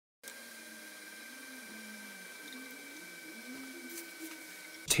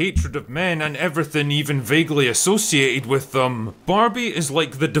hatred of men and everything even vaguely associated with them. Barbie is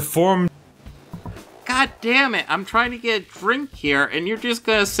like the deformed... God damn it, I'm trying to get a drink here, and you're just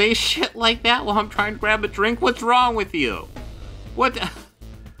gonna say shit like that while I'm trying to grab a drink? What's wrong with you? What the...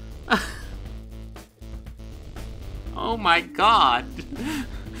 Oh my god.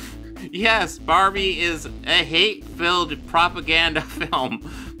 Yes, Barbie is a hate-filled propaganda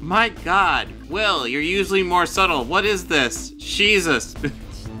film. My god. Will, you're usually more subtle. What is this? Jesus.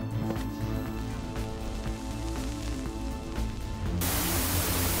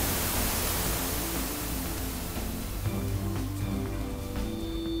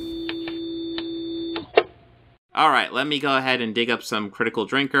 Alright, let me go ahead and dig up some Critical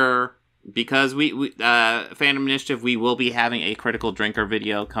Drinker. Because we Fandom Initiative, we will be having a Critical Drinker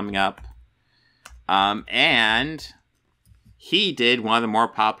video coming up. And he did one of the more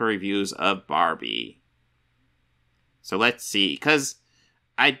popular reviews of Barbie. So let's see, because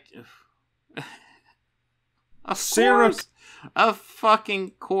of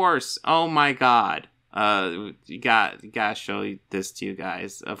fucking course. Oh my god. You gotta show this to you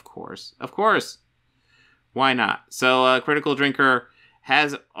guys. Of course. Why not? So, Critical Drinker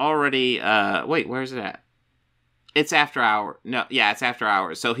has already, wait, where's it at? It's after hours. No, yeah, it's after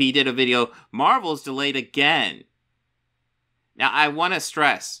hours. So he did a video, Marvel's delayed again. Now, I want to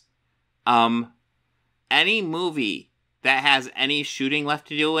stress, any movie that has any shooting left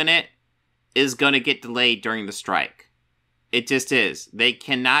to do in it is going to get delayed during the strike. It just is. They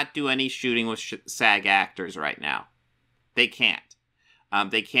cannot do any shooting with SAG actors right now. They can't.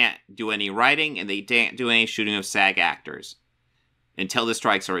 They can't do any writing, and they can't do any shooting of SAG actors until the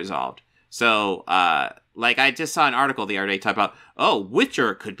strikes are resolved. So, like, I just saw an article the other day talk about, oh,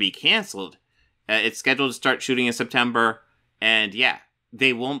 Witcher could be canceled. It's scheduled to start shooting in September, and yeah,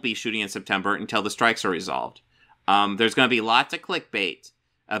 they won't be shooting in September until the strikes are resolved. There's going to be lots of clickbait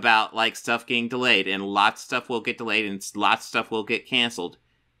about, like, stuff getting delayed, and lots of stuff will get delayed, and lots of stuff will get canceled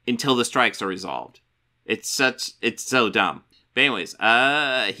until the strikes are resolved. It's so dumb. But anyways,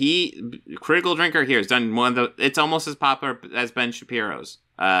 Critical Drinker here has done one of the, it's almost as popular as Ben Shapiro's.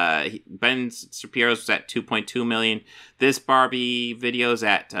 Ben Shapiro's was at 2.2 million. This Barbie video's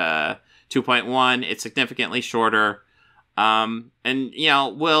at 2.1. It's significantly shorter. And, you know,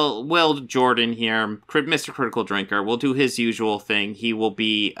 Will Jordan here, Mr. Critical Drinker, will do his usual thing. He will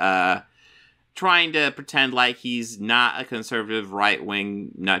be trying to pretend like he's not a conservative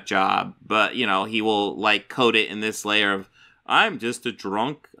right-wing nut job, but, you know, he will, like, code it in this layer of, I'm just a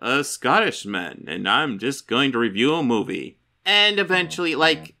drunk Scottish man, and I'm just going to review a movie. And eventually,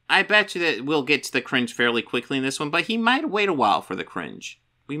 like, I bet you that we'll get to the cringe fairly quickly in this one, but he might wait a while for the cringe.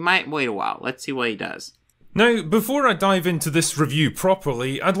 We might wait a while. Let's see what he does. Now, before I dive into this review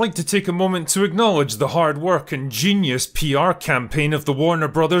properly, I'd like to take a moment to acknowledge the hard work and genius PR campaign of the Warner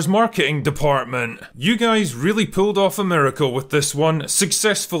Brothers marketing department. You guys really pulled off a miracle with this one,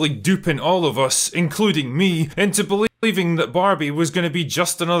 successfully duping all of us, including me, into believing that Barbie was going to be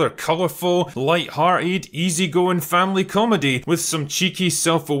just another colourful, light-hearted, easygoing family comedy with some cheeky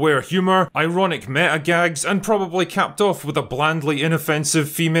self-aware humour, ironic meta-gags, and probably capped off with a blandly inoffensive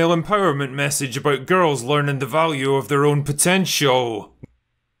female empowerment message about girls learning the value of their own potential.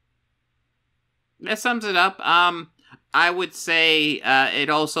 That sums it up. I would say it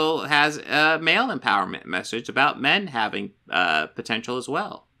also has a male empowerment message about men having potential as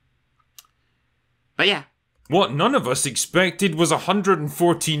well. But yeah. What none of us expected was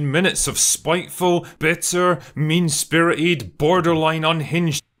 114 minutes of spiteful, bitter, mean-spirited, borderline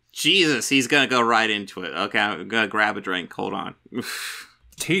unhinged... Jesus, he's gonna go right into it. Okay, I'm gonna grab a drink. Hold on.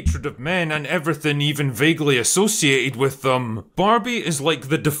 hatred of men and everything even vaguely associated with them. Barbie is like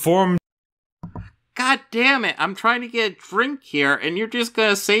the deformed... God damn it, I'm trying to get a drink here, and you're just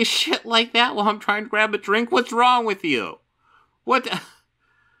gonna say shit like that while I'm trying to grab a drink? What's wrong with you? What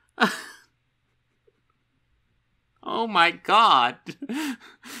the... Oh my god.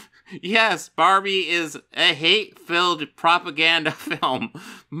 Yes, Barbie is a hate-filled propaganda film.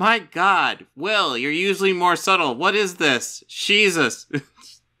 My god. Will, you're usually more subtle. What is this? Jesus.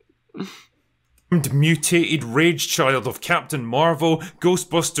 Mutated rage child of Captain Marvel,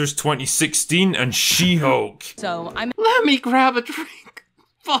 Ghostbusters 2016, and She-Hulk. So I'm... Let me grab a drink.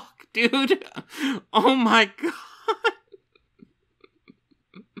 Fuck, dude. Oh my god.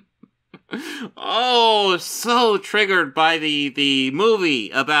 Oh, so triggered by the movie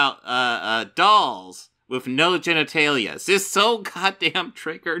about dolls with no genitalia. It's just so goddamn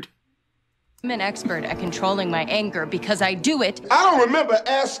triggered. I'm an expert at controlling my anger because I do it. I don't remember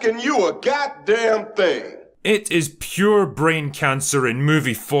asking you a goddamn thing. It is pure brain cancer in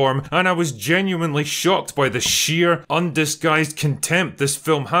movie form, and I was genuinely shocked by the sheer, undisguised contempt this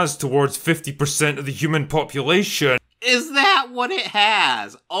film has towards 50% of the human population. Is that what it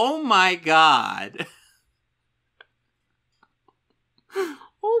has? Oh my god.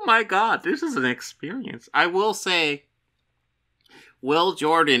 Oh my god, this is an experience. I will say, Will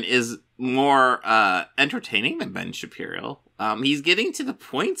Jordan is more entertaining than Ben Shapiro. He's getting to the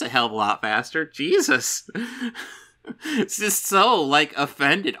points a hell of a lot faster. Jesus. It's just so, like,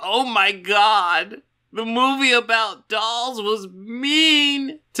 offended. Oh my god. The movie about dolls was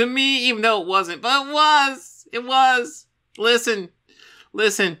mean to me, even though it wasn't. But it was. It was. Listen.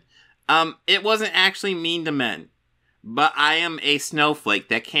 It wasn't actually mean to men. But I am a snowflake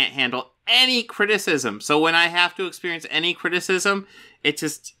that can't handle any criticism. So when I have to experience any criticism, it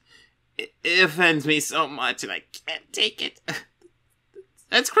offends me so much and I can't take it.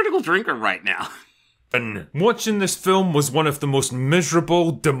 That's Critical Drinker right now. And watching this film was one of the most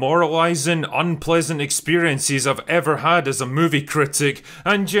miserable, demoralizing, unpleasant experiences I've ever had as a movie critic,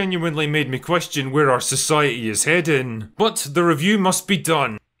 and genuinely made me question where our society is heading. But the review must be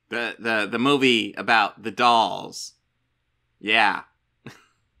done. The movie about the dolls. Yeah.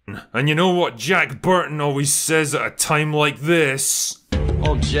 And you know what Jack Burton always says at a time like this?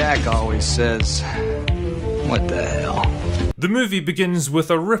 Old Jack always says, what the hell? The movie begins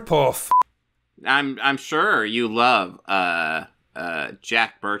with a rip-off. I'm sure you love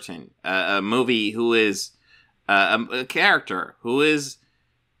Jack Burton, a movie who is a character who is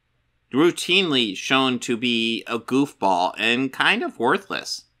routinely shown to be a goofball and kind of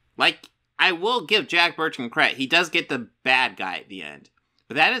worthless. Like, I will give Jack Burton credit. He does get the bad guy at the end.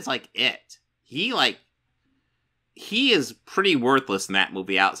 But that is, like, it. He is pretty worthless in that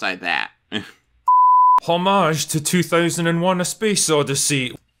movie outside that. Homage to 2001: A Space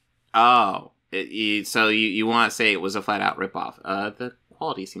Odyssey. Oh. So you want to say it was a flat-out ripoff. The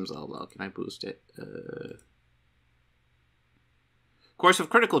quality seems a little low. Can I boost it? Of course, with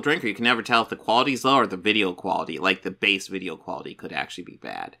Critical Drinker, you can never tell if the quality's low or the video quality. Like, the base video quality could actually be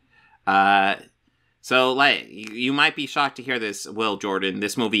bad. So, like, you might be shocked to hear this, Will Jordan.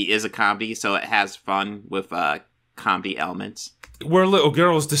 This movie is a comedy, so it has fun with comedy elements. Where little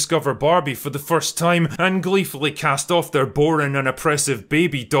girls discover Barbie for the first time and gleefully cast off their boring and oppressive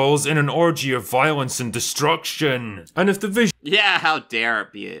baby dolls in an orgy of violence and destruction. And if the yeah, how dare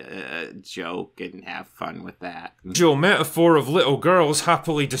it be a joke and have fun with that. visual metaphor of little girls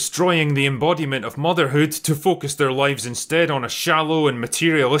happily destroying the embodiment of motherhood to focus their lives instead on a shallow and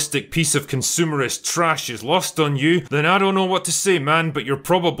materialistic piece of consumerist trash is lost on you, then I don't know what to say, man, but you're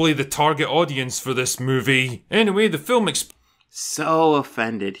probably the target audience for this movie. Anyway, the film so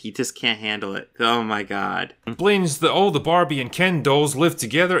offended. He just can't handle it. Oh my god. explains that all the Barbie and Ken dolls live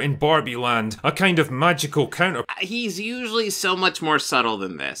together in Barbie Land, a kind of magical counter. He's usually so much more subtle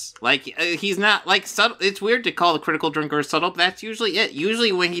than this. Like, he's not, like, subtle. It's weird to call the Critical Drinker subtle, but that's usually it.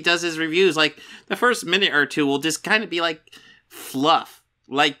 Usually when he does his reviews, like, the first minute or two will just kind of be, like, fluff.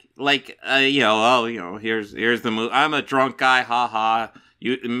 Here's the movie. I'm a drunk guy, haha.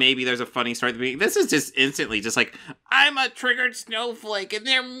 Maybe there's a funny story at the beginning. This is just instantly just like, I'm a triggered snowflake and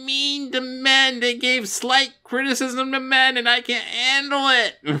they're mean to men. They gave slight criticism to men and I can't handle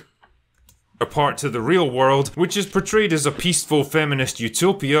it. Part to the real world, which is portrayed as a peaceful feminist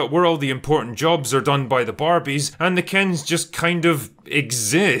utopia where all the important jobs are done by the Barbies and the Kens just kind of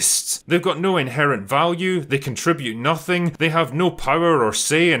exist. They've got no inherent value, they contribute nothing, they have no power or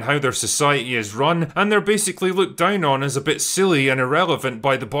say in how their society is run, and they're basically looked down on as a bit silly and irrelevant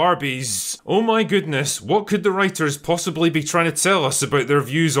by the Barbies. Oh my goodness, what could the writers possibly be trying to tell us about their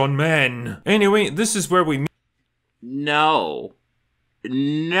views on men? Anyway, this is where we No.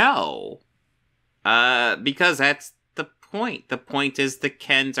 Because that's the point. The point is the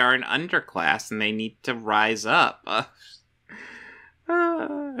Kens are an underclass and they need to rise up.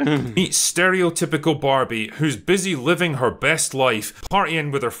 Meet stereotypical Barbie, who's busy living her best life,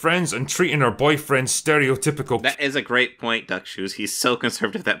 partying with her friends and treating her boyfriend stereotypical. That is a great point, Duck Shoes. He's so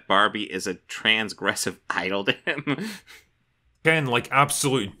conservative that Barbie is a transgressive idol to him. Ken like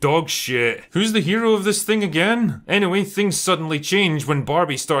absolute dog shit. Who's the hero of this thing again? Anyway, things suddenly change when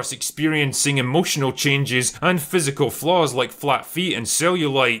Barbie starts experiencing emotional changes and physical flaws like flat feet and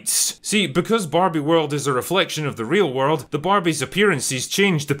cellulites. See, because Barbie world is a reflection of the real world, the Barbie's appearances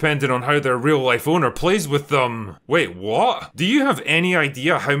change depending on how their real life owner plays with them. Wait, what? Do you have any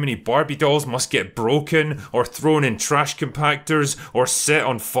idea how many Barbie dolls must get broken, or thrown in trash compactors, or set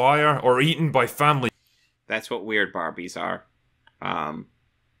on fire, or eaten by family? That's what weird Barbies are.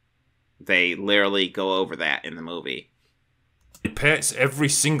 They literally go over that in the movie. Pets every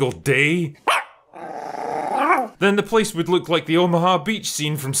single day? then the place would look like the Omaha Beach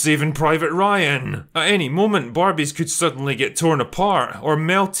scene from Saving Private Ryan. At any moment, Barbies could suddenly get torn apart, or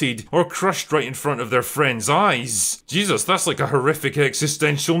melted, or crushed right in front of their friends' eyes. Jesus, that's like a horrific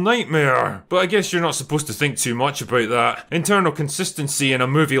existential nightmare. But I guess you're not supposed to think too much about that. Internal consistency in a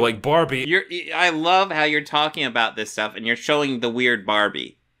movie like Barbie. I love how you're talking about this stuff and you're showing the weird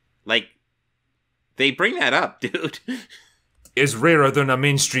Barbie. Like, they bring that up, dude. Is rarer than a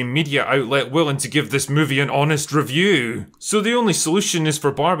mainstream media outlet willing to give this movie an honest review. So the only solution is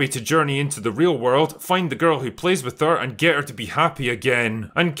for Barbie to journey into the real world, find the girl who plays with her, and get her to be happy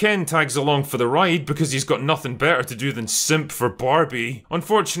again. And Ken tags along for the ride because he's got nothing better to do than simp for Barbie.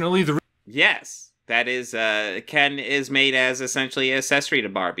 Unfortunately, Yes, that is, Ken is made as essentially an accessory to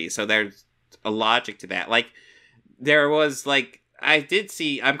Barbie, so there's a logic to that. Like, there was, like, I'm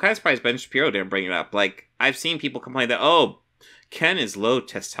kind of surprised Ben Shapiro didn't bring it up. Like, I've seen people complain that, oh, Ken is low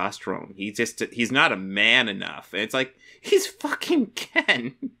testosterone. He's not a man enough. And it's like, he's fucking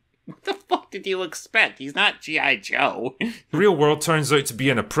Ken. What the fuck did you expect? He's not G.I. Joe. The real world turns out to be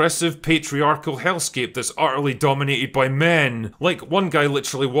an oppressive, patriarchal hellscape that's utterly dominated by men. Like, one guy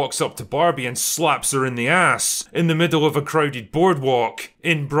literally walks up to Barbie and slaps her in the ass, in the middle of a crowded boardwalk,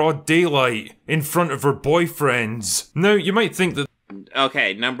 in broad daylight, in front of her boyfriends. Now, you might think that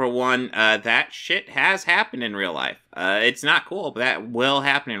okay, number one, that shit has happened in real life. It's not cool, but that will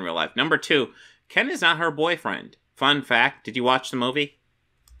happen in real life. Number two, Ken is not her boyfriend. Fun fact, did you watch the movie?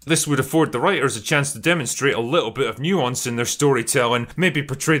 this would afford the writers a chance to demonstrate a little bit of nuance in their storytelling, maybe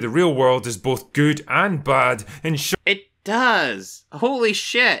portray the real world as both good and bad, in It does! Holy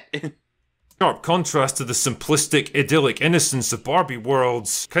shit! sharp contrast to the simplistic, idyllic innocence of Barbie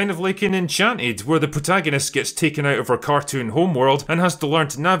worlds. Kind of like in Enchanted, where the protagonist gets taken out of her cartoon homeworld and has to learn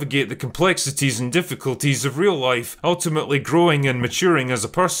to navigate the complexities and difficulties of real life, ultimately growing and maturing as a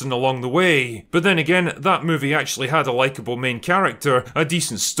person along the way. But then again, that movie actually had a likeable main character, a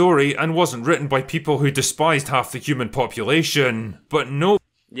decent story, and wasn't written by people who despised half the human population. But no.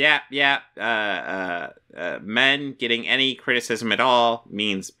 Men getting any criticism at all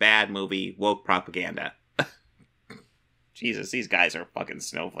means bad movie, woke propaganda. Jesus, these guys are fucking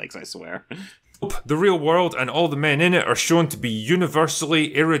snowflakes, I swear. The real world and all the men in it are shown to be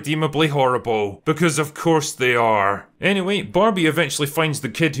universally, irredeemably horrible. Because of course they are. Anyway, Barbie eventually finds the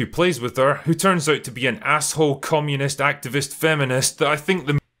kid who plays with her, who turns out to be an asshole communist activist feminist that I think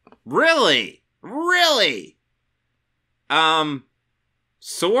the... Really? Really?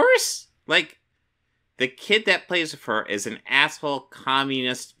 Source? Like, the kid that plays with her is an asshole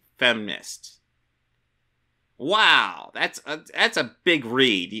communist feminist. Wow, that's a big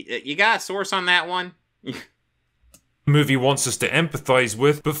read. You got a source on that one? movie wants us to empathise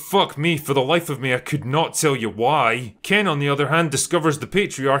with, but fuck me, for the life of me I could not tell you why. Ken, on the other hand, discovers the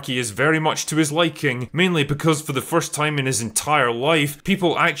patriarchy is very much to his liking, mainly because for the first time in his entire life,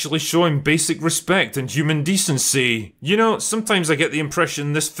 people actually show him basic respect and human decency. You know, sometimes I get the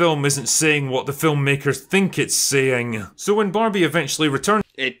impression this film isn't saying what the filmmakers think it's saying. So when Barbie eventually returns...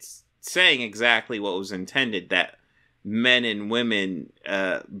 It's saying exactly what was intended, that men and women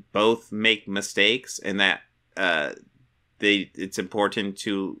both make mistakes, and that it's important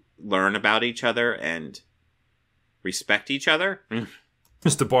to learn about each other and respect each other.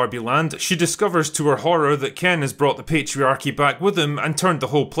 Mr. Barbie Land, she discovers to her horror that Ken has brought the patriarchy back with him and turned the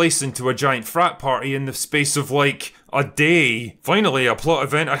whole place into a giant frat party in the space of, like, a day. Finally, a plot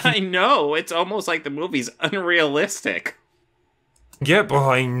event I know, it's almost like the movie's unrealistic. Get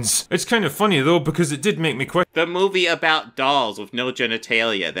behind. It's kind of funny though, because it did make me question the movie about dolls with no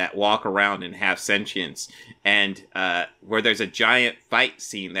genitalia that walk around and have sentience, and where there's a giant fight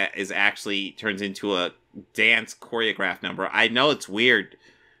scene that is actually turns into a dance choreographed number. I know it's weird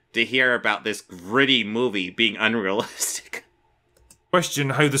to hear about this gritty movie being unrealistic.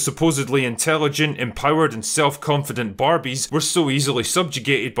 How the supposedly intelligent, empowered and self-confident Barbies were so easily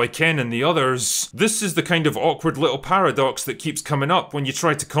subjugated by Ken and the others. This is the kind of awkward little paradox that keeps coming up when you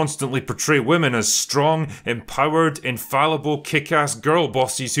try to constantly portray women as strong, empowered, infallible, kick-ass girl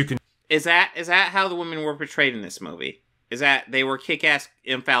bosses who can... Is that how the women were portrayed in this movie? Is that they were kick-ass,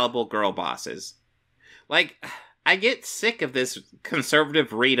 infallible girl bosses? Like, I get sick of this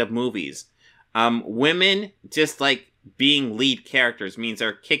conservative read of movies. Women just, like, being lead characters means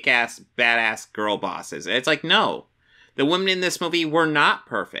they're kick-ass, badass girl bosses. It's like, no. The women in this movie were not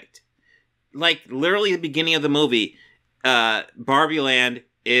perfect. Like, literally the beginning of the movie, Barbie Land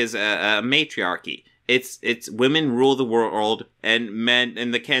is a matriarchy. It's women rule the world, and men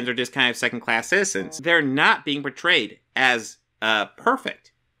and the Kens are just kind of second-class citizens. They're not being portrayed as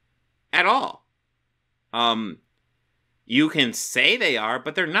perfect. At all. You can say they are,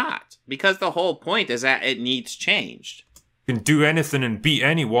 but they're not. Because the whole point is that it needs changed. Can do anything and beat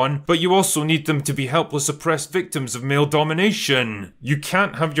anyone, but you also need them to be helpless oppressed victims of male domination. You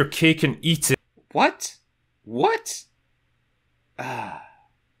can't have your cake and eat it. What? What?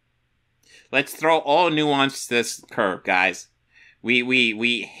 Let's throw all nuance to this curve, guys.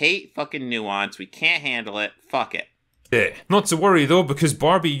 We hate fucking nuance. We can't handle it. Fuck it. Not to worry though, because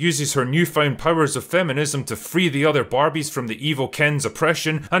Barbie uses her newfound powers of feminism to free the other Barbies from the evil Ken's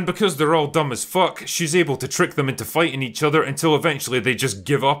oppression, and because they're all dumb as fuck, she's able to trick them into fighting each other until eventually they just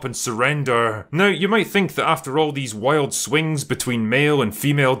give up and surrender. Now, you might think that after all these wild swings between male and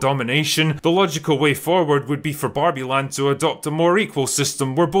female domination, the logical way forward would be for Barbie Land to adopt a more equal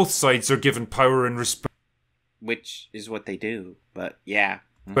system where both sides are given power and respect. Which is what they do, but yeah.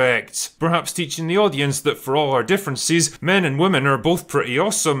 Perhaps teaching the audience that for all our differences, men and women are both pretty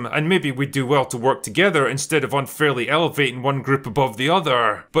awesome, and maybe we'd do well to work together instead of unfairly elevating one group above the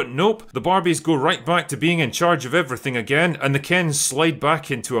other. But nope, the Barbies go right back to being in charge of everything again, and the Kens slide back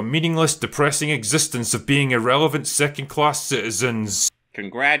into a meaningless, depressing existence of being irrelevant second-class citizens.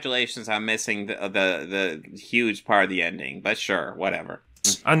 Congratulations on missing the huge part of the ending, but sure, whatever.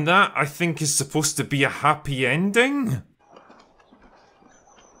 And that, I think, is supposed to be a happy ending?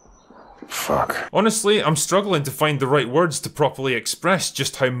 Fuck. Honestly, I'm struggling to find the right words to properly express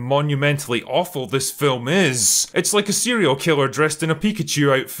just how monumentally awful this film is. It's like a serial killer dressed in a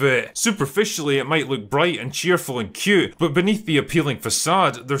Pikachu outfit. Superficially, it might look bright and cheerful and cute, but beneath the appealing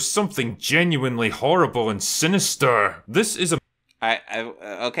facade, there's something genuinely horrible and sinister. This is a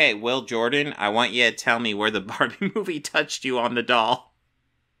okay, Will Jordan, I want you to tell me where the Barbie movie touched you on the doll.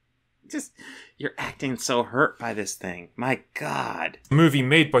 You're acting so hurt by this thing. My God. Movie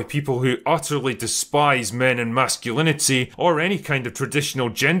made by people who utterly despise men and masculinity, or any kind of traditional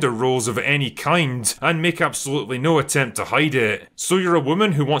gender roles of any kind, and make absolutely no attempt to hide it. So you're a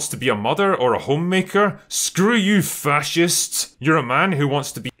woman who wants to be a mother or a homemaker? Screw you, fascist! You're a man who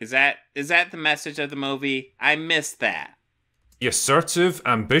wants to be— Is that the message of the movie? I missed that. assertive,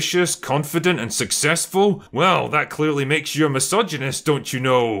 ambitious, confident, and successful? Well, that clearly makes you a misogynist, don't you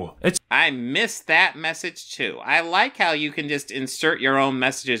know? I missed that message too. I like how you can just insert your own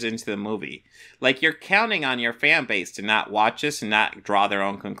messages into the movie. Like, you're counting on your fan base to not watch this and not draw their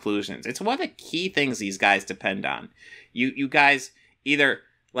own conclusions. It's one of the key things these guys depend on. You guys either,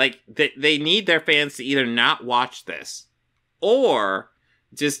 like, they need their fans to either not watch this, or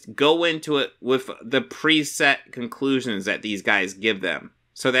just go into it with the preset conclusions that these guys give them,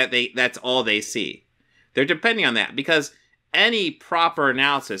 so that that's all they see. They're depending on that, because any proper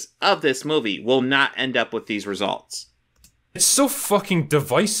analysis of this movie will not end up with these results. It's so fucking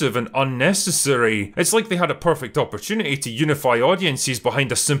divisive and unnecessary. It's like they had a perfect opportunity to unify audiences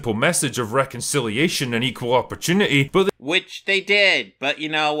behind a simple message of reconciliation and equal opportunity, but which they did. But you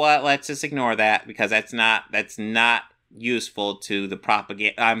know what? Let's just ignore that, because that's not useful to the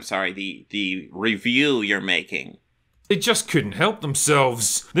propaganda. I'm sorry, the review you're making. They just couldn't help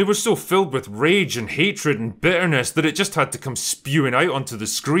themselves. They were so filled with rage and hatred and bitterness that it just had to come spewing out onto the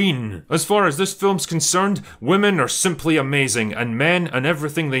screen. As far as this film's concerned, women are simply amazing, and men and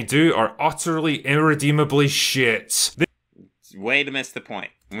everything they do are utterly irredeemably shit. Way to miss the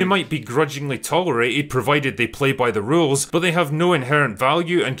point. They might be grudgingly tolerated provided they play by the rules, but they have no inherent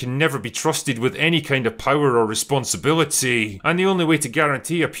value and can never be trusted with any kind of power or responsibility. And the only way to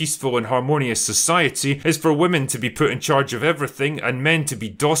guarantee a peaceful and harmonious society is for women to be put in charge of everything and men to be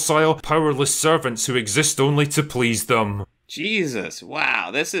docile, powerless servants who exist only to please them. Jesus,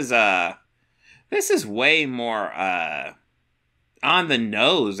 wow, this is way more on the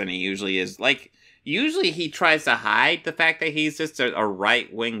nose than it usually is. Like, usually he tries to hide the fact that he's just a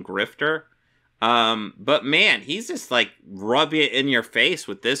right-wing grifter. But man, he's just like rubbing it in your face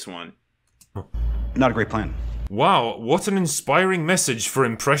with this one. Not a great plan. Wow, what an inspiring message for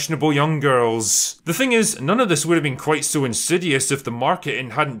impressionable young girls. The thing is, none of this would have been quite so insidious if the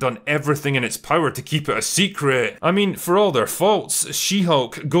marketing hadn't done everything in its power to keep it a secret. I mean, for all their faults,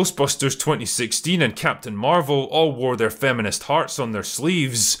 She-Hulk, Ghostbusters 2016, and Captain Marvel all wore their feminist hearts on their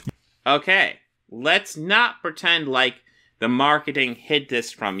sleeves. Okay. Let's not pretend like the marketing hid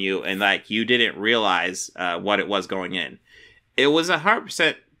this from you and like you didn't realize what it was going in. It was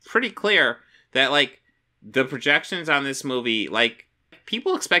 100% pretty clear that like the projections on this movie, like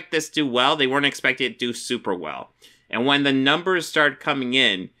people expect this to do well. They weren't expecting it to do super well. And when the numbers started coming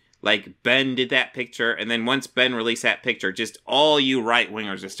in, like Ben did that picture, and then once Ben released that picture, just all you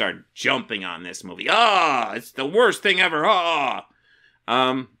right-wingers just started jumping on this movie. It's the worst thing ever.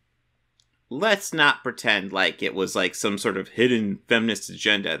 let's not pretend like it was like some sort of hidden feminist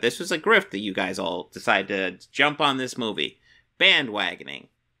agenda. This was a grift that you guys all decided to jump on this movie. Bandwagoning.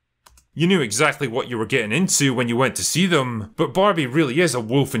 You knew exactly what you were getting into when you went to see them, but Barbie really is a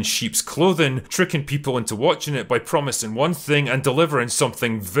wolf in sheep's clothing, tricking people into watching it by promising one thing and delivering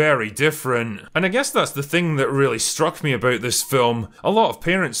something very different. And I guess that's the thing that really struck me about this film. A lot of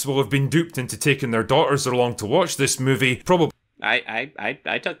parents will have been duped into taking their daughters along to watch this movie, probably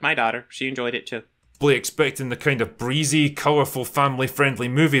I took my daughter. She enjoyed it too. Expecting the kind of breezy, colourful, family-friendly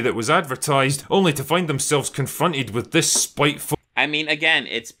movie that was advertised, only to find themselves confronted with this spiteful... I mean, again,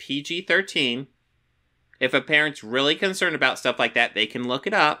 it's PG-13. If a parent's really concerned about stuff like that, they can look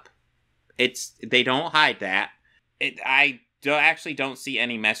it up. They don't hide that. Actually don't see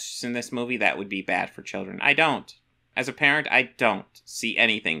any messages in this movie that would be bad for children. I don't. As a parent, I don't see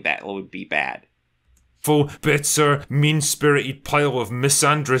anything that would be bad. Full, bitter, mean-spirited pile of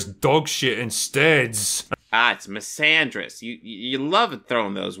misandrous dog shit instead. It's misandrous. You love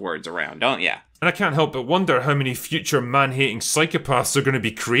throwing those words around, don't ya? And I can't help but wonder how many future man-hating psychopaths are going to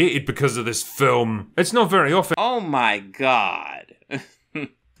be created because of this film. It's not very often. Oh my god.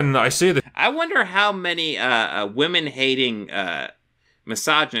 And I say that. I wonder how many women-hating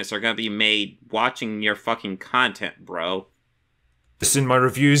misogynists are going to be made watching your fucking content, bro. This in my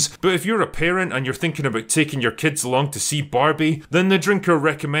reviews, but if you're a parent and you're thinking about taking your kids along to see Barbie, then The Drinker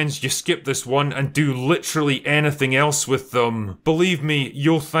recommends you skip this one and do literally anything else with them. Believe me,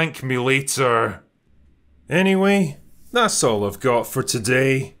 you'll thank me later. Anyway, that's all I've got for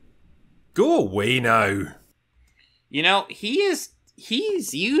today. Go away now. You know, he's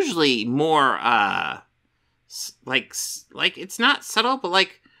usually more, like it's not subtle, but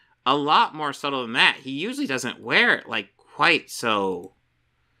like a lot more subtle than that. He usually doesn't wear it like quite so.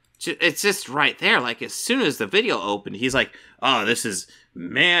 It's just right there. Like as soon as the video opened, he's like, "Oh, this is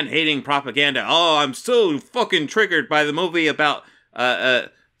man-hating propaganda. Oh, I'm so fucking triggered by the movie about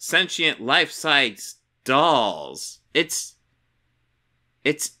sentient life-size dolls." It's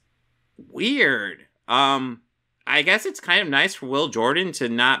weird. I guess it's kind of nice for Will Jordan to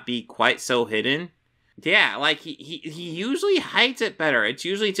not be quite so hidden. Yeah, like he usually hides it better. It's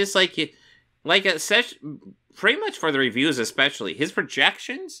usually just like a session. Pretty much for the reviews, especially his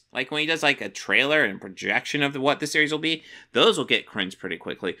projections, like when he does like a trailer and projection of what the series will be, those will get cringe pretty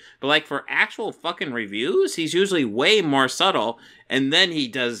quickly. But like for actual fucking reviews, he's usually way more subtle, and then he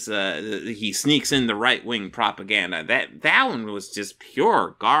does he sneaks in the right-wing propaganda. That one was just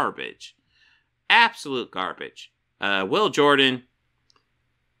pure garbage, absolute garbage. Will Jordan,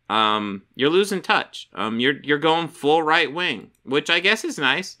 you're losing touch. You're going full right wing, which I guess is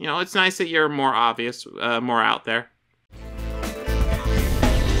nice. You know, it's nice that you're more obvious, more out there.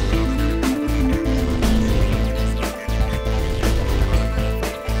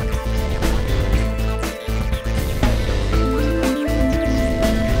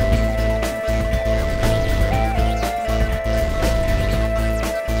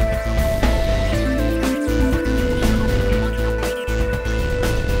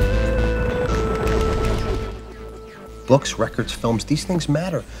 Books, records, films, these things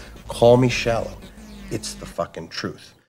matter. Call me shallow. It's the fucking truth.